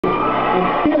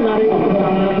I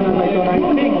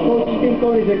think Coach Tim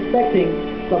is expecting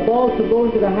the ball to go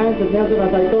into the hands of Nelson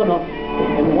Asaitono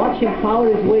and watch him power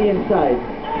his way inside.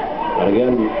 And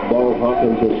again, Ball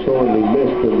Hawkins has sorely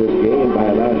missed in this game by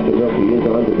Alaska rookie. He is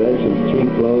on the bench in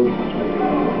street clothes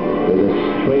with a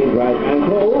straight right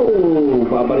ankle. Oh!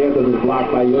 Barrientos is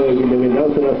blocked by Yoyo Vindavin.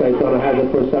 Nelson Asaitono has it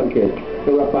for Sunkist.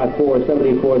 They're up by 4,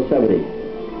 74-70.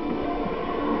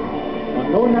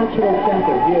 No natural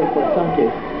center here for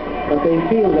Sunkist, but they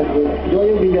feel that with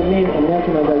Yoyo Vindavin and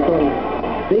Nelson Asaitono,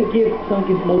 they give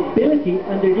Sunkist mobility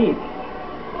underneath.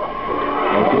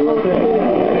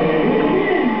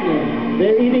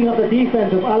 They're eating up the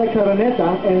defense of Alex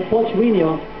Araneta and Poch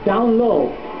Winio down low.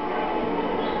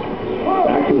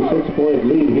 Back to a 6-point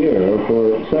lead here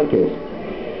for Sunkist.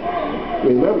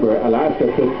 Remember, Alaska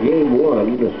took game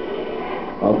 1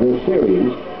 of this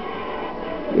series.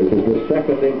 This is the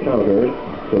second encounter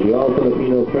for the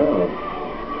All-Filipino crowd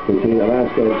between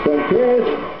Alaska and Sunkist.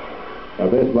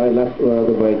 This by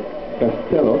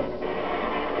Castello.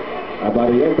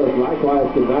 Barrientos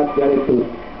likewise did not get it to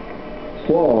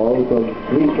fall from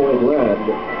 3-point land.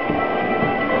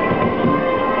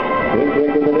 Quick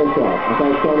with the next shot.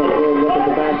 Asaitono will look at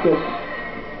the basket.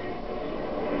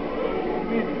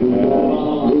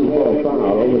 Loose ball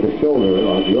foul over the shoulder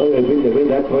of Yoyo Vindavin.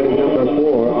 That's putting number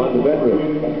 4 on the veteran.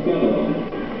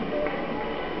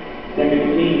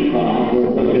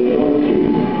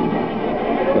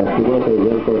 Castigoso is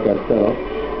in for Castello.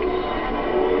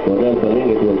 Bonel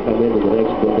Balingit will come into the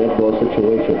next net ball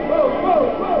situation.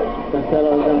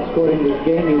 Castello has not scored in this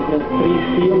game. He's got 3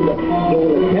 field goal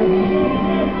attempts.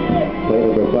 Player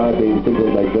number 5 being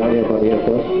signaled by Johnny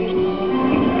Barrientos.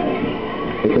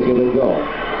 It's a give and go.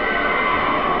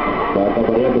 But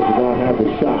Barrientos did not have the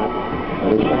shot,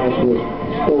 and his pass was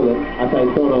stolen.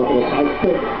 Asaitono in a tight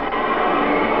 6.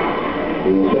 He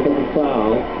will pick up the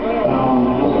foul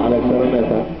of Alex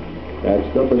Araneta. That's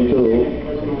number 2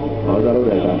 on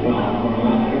Araneta.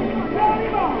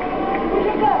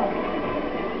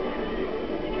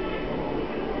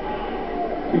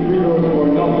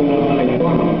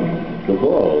 The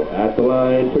ball at the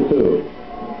line for 2.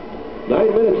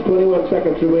 9 minutes, 21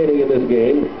 seconds remaining in this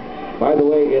game. By the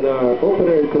way, in our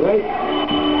opener tonight,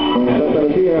 Santa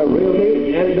Lucia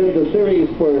Realty ended the series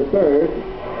for 3rd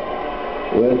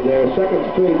with their 2nd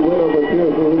straight win over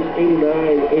Pure Foods,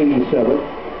 89-87.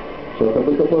 So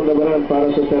tapos na po ang labanan para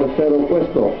sa tercero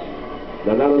puesto.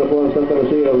 Nanalo na po ang Santa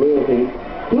Lucia Realty.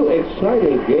 2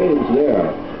 exciting games there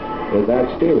in that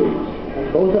series. And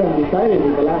both are undecided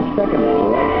in the last second.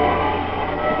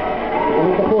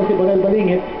 Kumita po si Bonel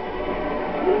Balingit.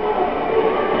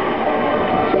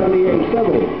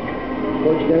 78-70.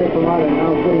 Coach Derek Pomara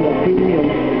now putting a premium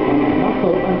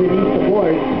muscle underneath the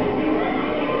board.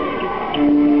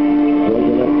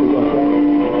 Georgia left to go.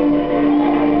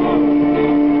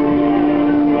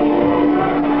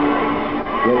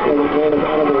 Gets the players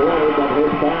out of the way, but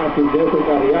his pass is there to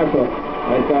Carriazo.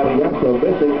 And Carriazo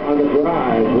missing on the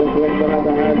drive. With Rick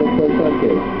Barata has it for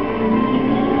Sunkist.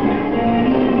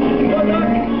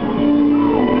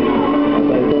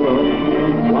 Asaitono.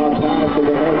 Long pass to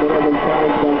the head of the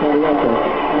side by Carriazo.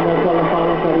 And that's all the foul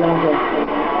on Carriazo.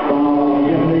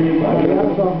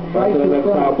 Carriazo tries to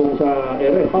nagtabong sa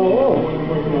ere. Oo.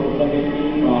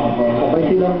 Sabay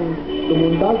silang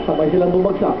tumundag, sabay silang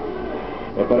bumagsak.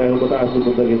 Parehong mataas yung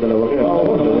punta yung dalawa kaya.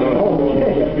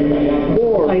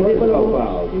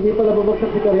 Hindi pala bumagsak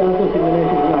si Carriazo, si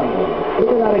Meneses lang.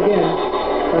 Look at that again.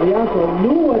 Carriazo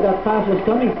knew where that pass was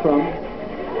coming from.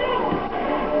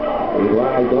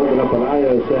 Meanwhile, Don de la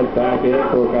Palaya is sent back in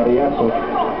for Carriazo.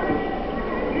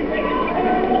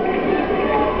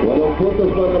 8 puntos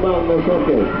pa naman ng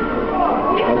Sunkist.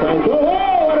 Asaitono,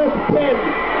 oh, what a spin!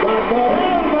 But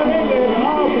Morel Maniguez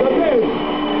off the miss.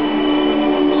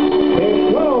 His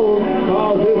clone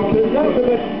calls his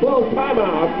penultimate full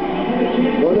timeout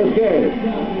for this game.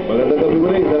 Magandang gabi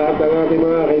muli sa lahat ng ating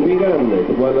mga kaibigan.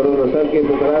 Ito po ang laro ng Sunkist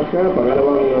sa Alaska,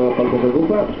 pangalawang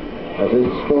pagsasagupa. As this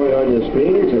story on your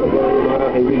screen, ito po ang mga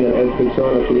kaibigan Ed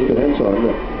Pixon at Felipe Henson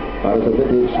para sa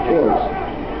Vintage Sports.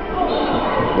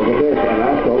 Look at this,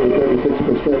 Alaska only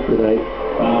 36% tonight.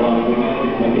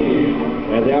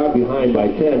 And they are behind by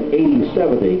 10,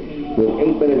 80-70, with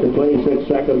 8 minutes and 26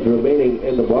 seconds remaining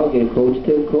in the ballgame. Coach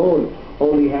Tim Cohn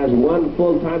only has 1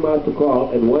 full timeout to call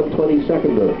and 1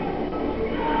 20-seconder.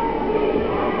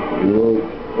 You will,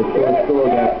 of course, know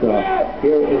that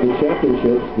here in the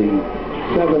championships, the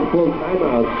 7 full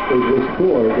timeouts is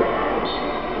restored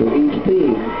to each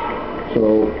team.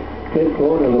 So Tim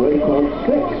Cohn has already called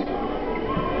 6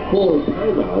 full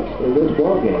timeouts in this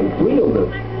ballgame, 3 of them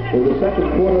in the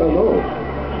second quarter alone.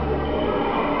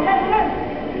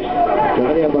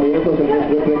 Johnny Zaria Barrientos against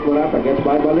Rick Morata. Gets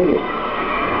by Baligit.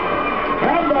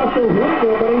 Handoff to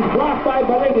Hugo, but he's blocked by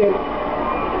Baligit.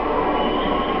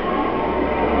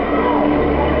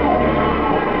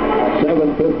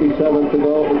 .57 to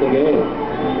go in the game.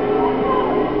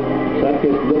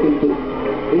 Sunkist looking to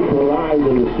equalize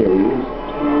in the series.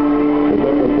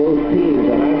 Remember, both teams,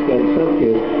 Alaska and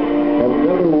Sunkist, have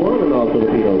never won an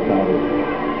All-Filipino title.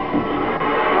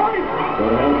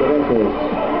 But Alvarez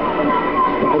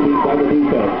standing by the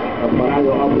defense.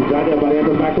 Amparayo off to Zaria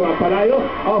Barrientos, back to Amparayo,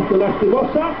 off to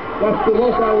Lastimosa.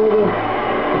 Lastimosa with a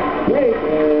break,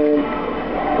 and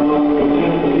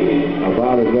a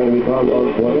foul is going to be called on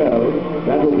Borel.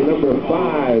 That will be number 5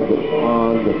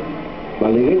 on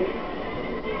Baligit.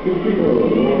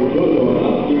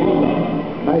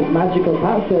 Nice magical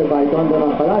pass there by Dondon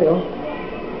Amparayo.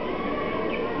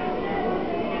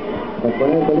 But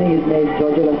Borel Baligit made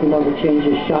Giorgio Lastimosa change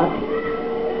his shot.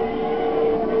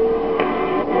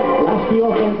 Last the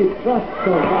offensive thrust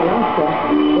of Alaska,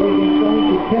 they've been trying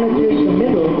to penetrate the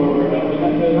middle,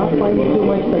 not finding too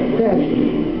much success.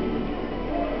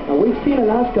 Now we've seen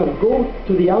Alaska go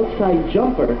to the outside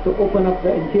jumper to open up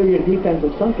the interior defense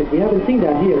of Sunkist. We haven't seen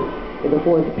that here in the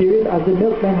fourth period, as the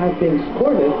Milkmen have been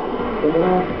scoreless in the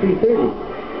last 3:30.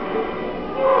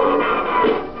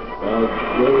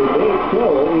 They made so,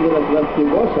 even as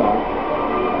Lastimosa,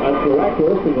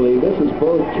 uncharacteristically misses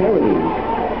both charities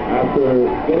after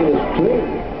getting a string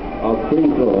of free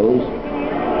throws.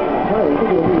 Sorry, I think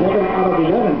it was 11 out of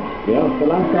 11. Yeah. The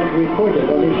last time we recorded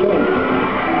on this show.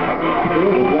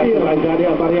 By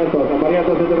Zaria Barrientos.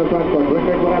 Barrientos into the front court.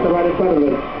 Rick Morata right in front of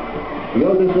it.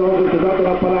 Yours is over to Dr.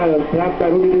 Amparayo. Tapped by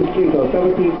Rudy Distrito.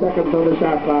 17 seconds on the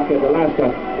shot clock, and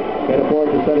Alaska can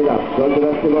afford to set it up.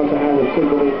 Giorgio Lastimosa has it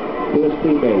signaling to his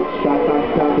teammates. Shot clock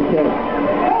down to 10.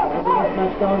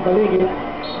 Match down Baligit.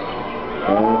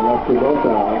 And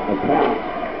Lastimosa attacks.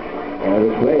 And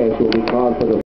the players will be called for the